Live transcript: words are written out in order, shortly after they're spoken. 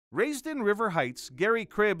Raised in River Heights, Gary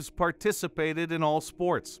Cribbs participated in all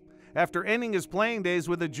sports. After ending his playing days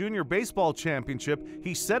with a junior baseball championship,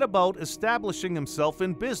 he set about establishing himself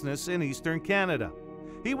in business in Eastern Canada.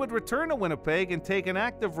 He would return to Winnipeg and take an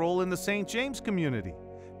active role in the St. James community.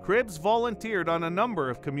 Cribbs volunteered on a number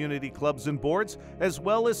of community clubs and boards, as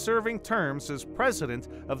well as serving terms as president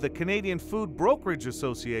of the Canadian Food Brokerage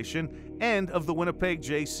Association and of the Winnipeg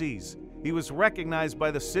Jaycees. He was recognized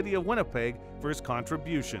by the City of Winnipeg for his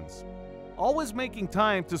contributions. Always making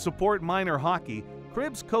time to support minor hockey,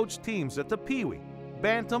 Cribbs coached teams at the Pee-wee,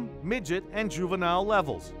 Bantam, Midget, and Juvenile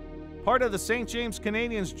levels. Part of the St. James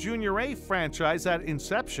Canadians Junior A franchise at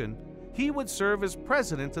inception, he would serve as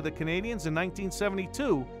president of the Canadians in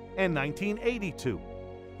 1972 and 1982.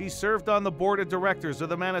 He served on the board of directors of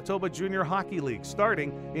the Manitoba Junior Hockey League starting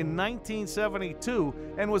in 1972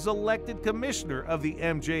 and was elected commissioner of the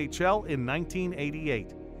MJHL in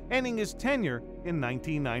 1988, ending his tenure in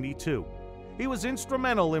 1992. He was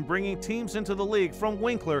instrumental in bringing teams into the league from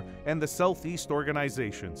Winkler and the Southeast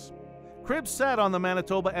organizations. Cribbs sat on the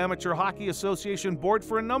Manitoba Amateur Hockey Association board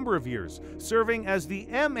for a number of years, serving as the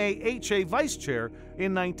MAHA vice chair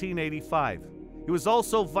in 1985. He was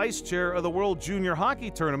also vice chair of the World Junior Hockey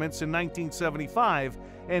Tournaments in 1975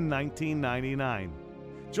 and 1999.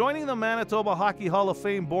 Joining the Manitoba Hockey Hall of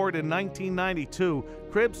Fame board in 1992,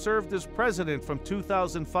 Cribbs served as president from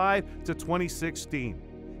 2005 to 2016.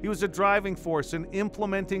 He was a driving force in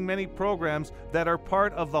implementing many programs that are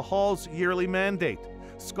part of the Hall's yearly mandate: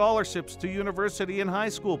 scholarships to university and high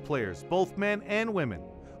school players, both men and women,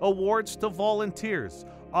 awards to volunteers,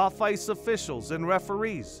 off-ice officials and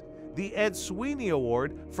referees, the Ed Sweeney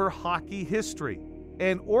Award for Hockey History,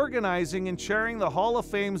 and organizing and chairing the Hall of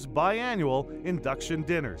Fame's biannual induction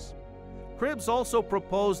dinners. Cribbs also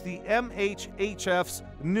proposed the MHHF's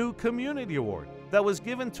New Community Award that was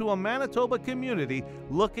given to a Manitoba community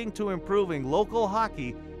looking to improving local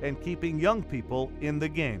hockey and keeping young people in the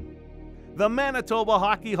game. The Manitoba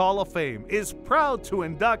Hockey Hall of Fame is proud to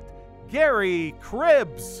induct Gary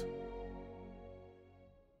Cribbs.